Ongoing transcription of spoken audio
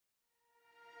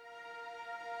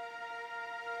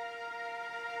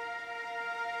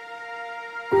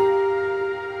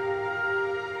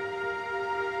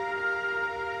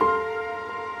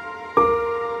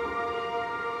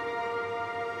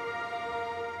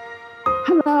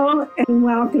Hello and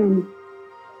welcome.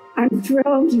 I'm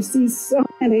thrilled to see so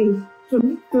many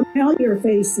familiar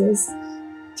faces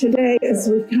today as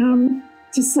we come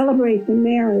to celebrate the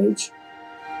marriage.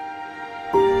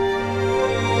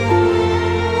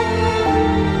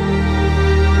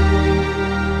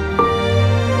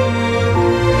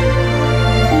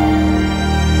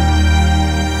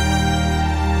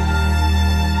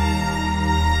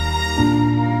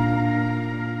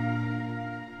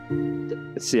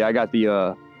 See, I got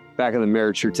the back of the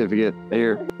marriage certificate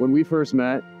here. When we first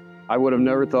met, I would have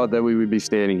never thought that we would be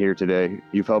standing here today.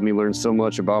 You've helped me learn so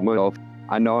much about myself.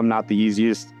 I know I'm not the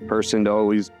easiest person to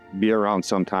always be around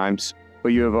sometimes, but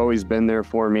you have always been there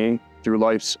for me through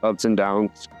life's ups and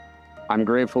downs. I'm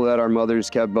grateful that our mothers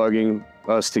kept bugging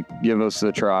us to give us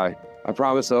a try. I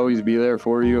promise to always be there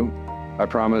for you. I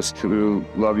promise to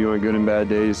love you in good and bad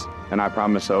days, and I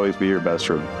promise to always be your best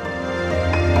friend.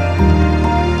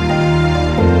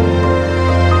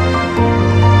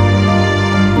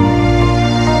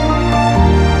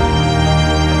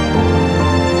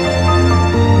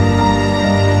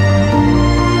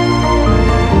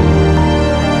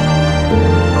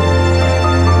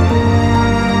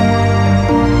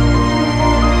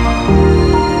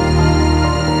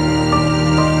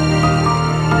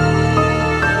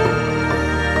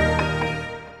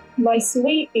 My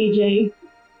sweet AJ,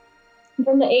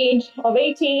 from the age of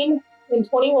 18 and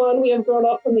 21, we have grown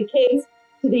up from the kids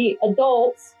to the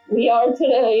adults we are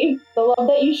today. The love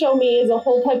that you show me is a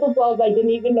whole type of love I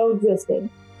didn't even know existed.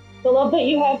 The love that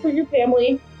you have for your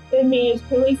family and me is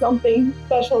truly something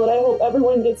special that I hope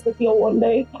everyone gets to feel one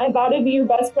day. I vow to be your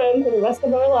best friend for the rest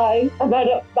of our lives. I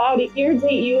vow to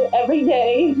irritate you every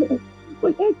day.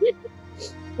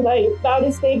 And I vow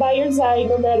to stay by your side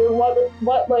no matter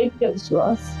what life gives to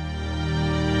us.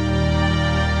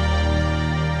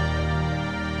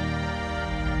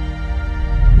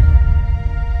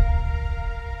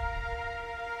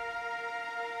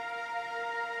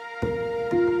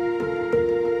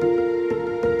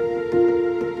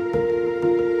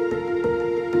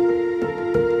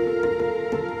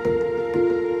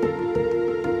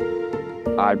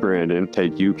 I, Brandon,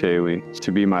 take you, Kaylee,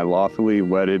 to be my lawfully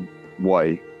wedded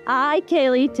wife. I,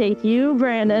 Kaylee, take you,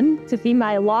 Brandon, to be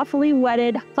my lawfully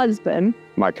wedded husband,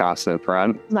 My constant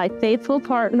friend, my faithful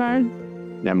partner,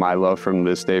 and my love from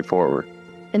this day forward.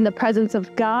 in the presence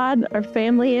of God, our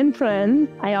family, and friends.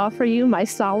 I offer you my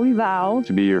solemn vow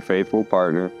To be your faithful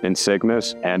partner in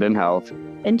sickness and in health,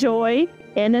 in joy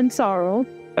and in sorrow.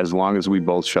 as long as we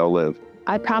both shall live.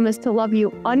 I promise to love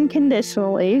you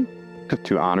unconditionally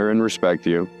To honor and respect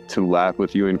you, to laugh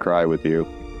with you and cry with you.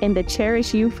 and to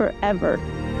cherish you forever.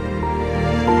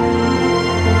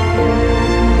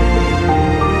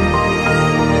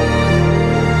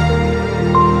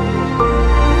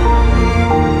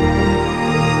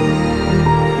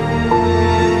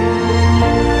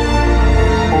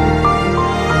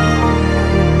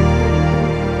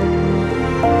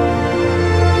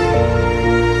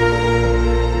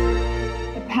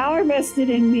 Power vested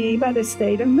in me by the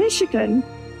state of Michigan,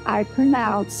 I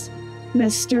pronounce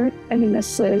Mr. and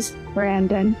Mrs.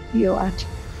 Brandon Hewitt.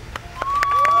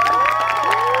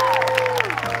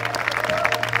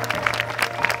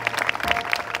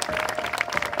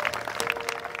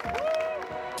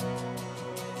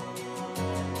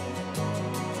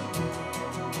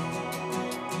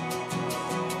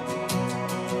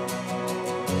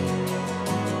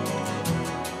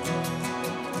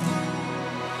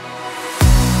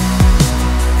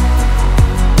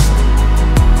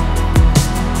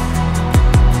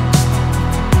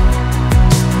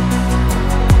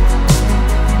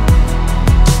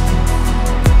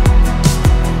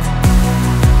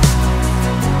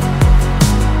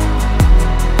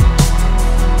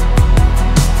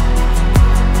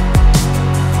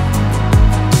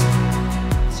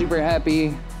 Super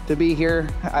happy to be here.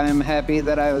 I'm happy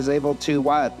that I was able to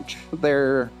watch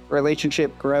their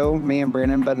relationship grow. Me and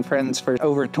Brandon have been friends for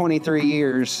over 23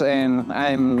 years, and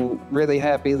I'm really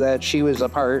happy that she was a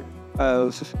part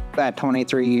of that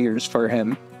 23 years for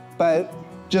him. But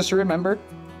just remember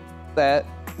that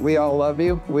we all love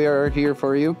you. We are here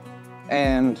for you,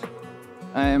 and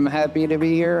I'm happy to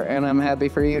be here, and I'm happy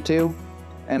for you too,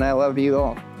 and I love you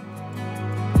all.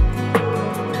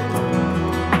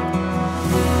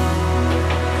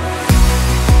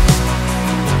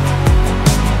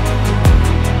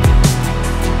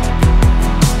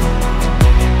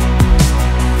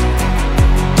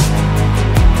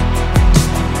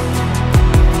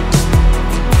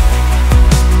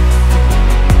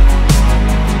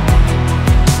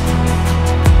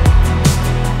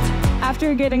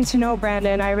 After getting to know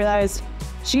Brandon, I realized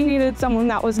She needed someone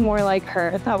that was more like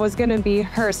her, that was going to be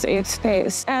her safe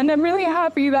space. And I'm really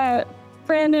happy that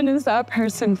Brandon is that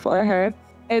person for her.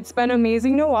 It's been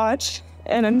amazing to watch,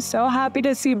 and I'm so happy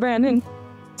to see Brandon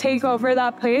take over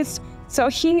that place. So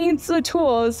he needs the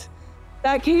tools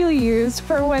that Kleigh used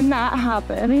for when that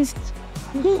happens.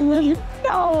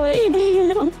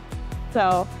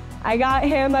 So I got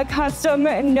him a custom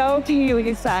no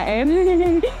Kleigh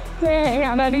sign.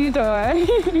 On any door.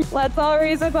 Let's all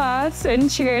raise a glass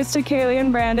and cheers to Kleigh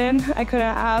and Brandon. I couldn't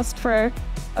have asked for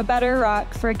a better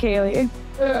rock for Kleigh.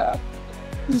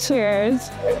 Cheers.